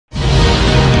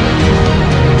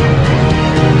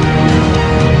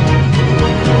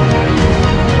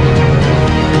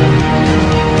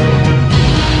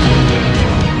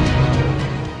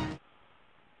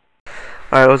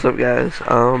Alright, what's up guys?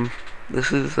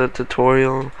 This is a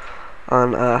tutorial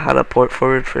on how to port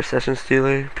forward for Session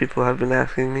Stealer. People have been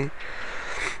asking me.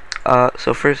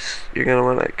 So first, you're going to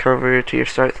want to come over to your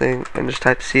start thing and just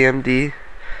type CMD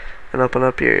and open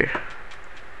up your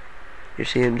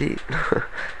CMD.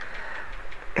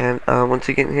 And once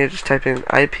you get in here, just type in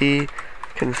IP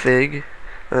config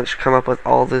and it should come up with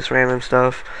all this random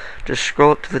stuff. Just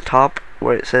scroll up to the top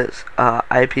where it says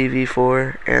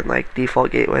IPv4 and like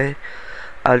default gateway.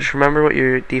 Just remember what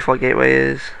your default gateway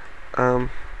is.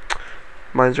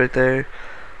 Mine's right there.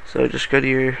 So just go to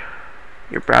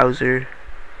your browser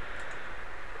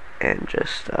and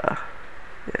just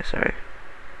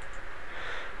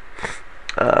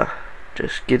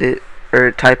just get it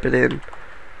or type it in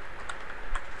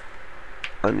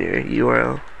on your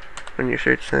URL on your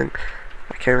search thing.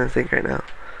 I can't even think right now.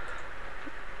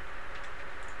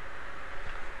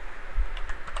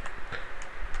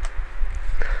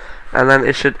 And then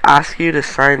it should ask you to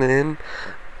sign in.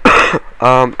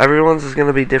 Everyone's is going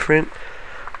to be different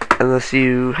unless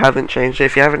you haven't changed it.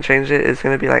 If you haven't changed it, it's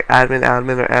going to be like admin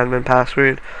or admin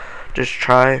password. Just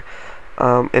try.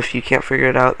 If you can't figure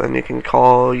it out, then you can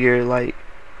call your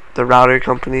the router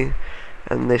company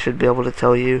and they should be able to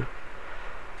tell you.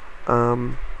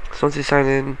 So once you sign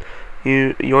in,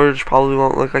 yours probably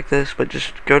won't look like this, but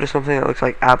just go to something that looks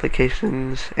like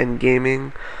applications and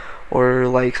gaming, or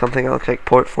like something that looks like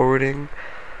port forwarding,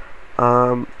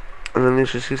 and then you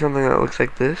should see something that looks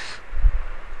like this.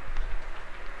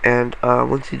 And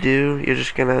once you do, you're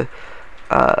just gonna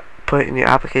put in your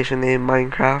application name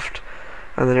Minecraft,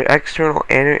 and then your external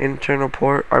and your internal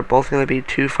port are both gonna be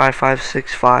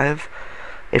 25565.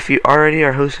 If you already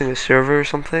are hosting a server or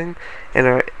something,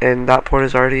 and that port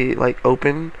is already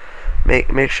open,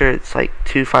 make sure it's like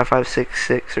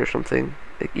 25566 or something.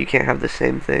 You can't have the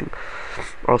same thing,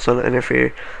 or else it'll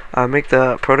interfere. Make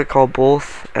the protocol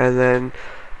both, and then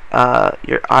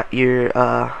your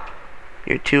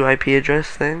 2 IP address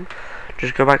thing.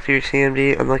 Just go back to your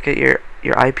CMD and look at your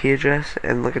IP address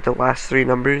and look at the last 3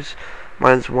 numbers.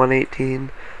 Mine's 118.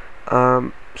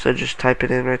 So just type it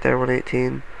in right there,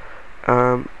 118.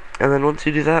 And then once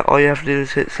you do that, all you have to do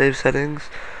is hit save settings,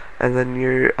 and then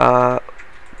your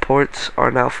ports are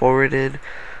now forwarded.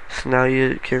 So now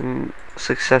you can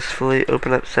successfully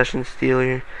open up Session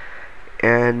Stealer,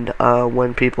 and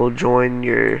when people join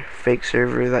your fake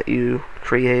server that you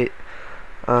create,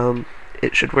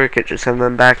 it should work. It should send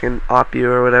them back an OPU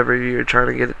or whatever you're trying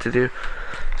to get it to do.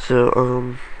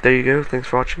 So there you go. Thanks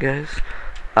for watching, guys.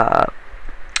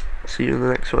 See you in the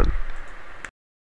next one.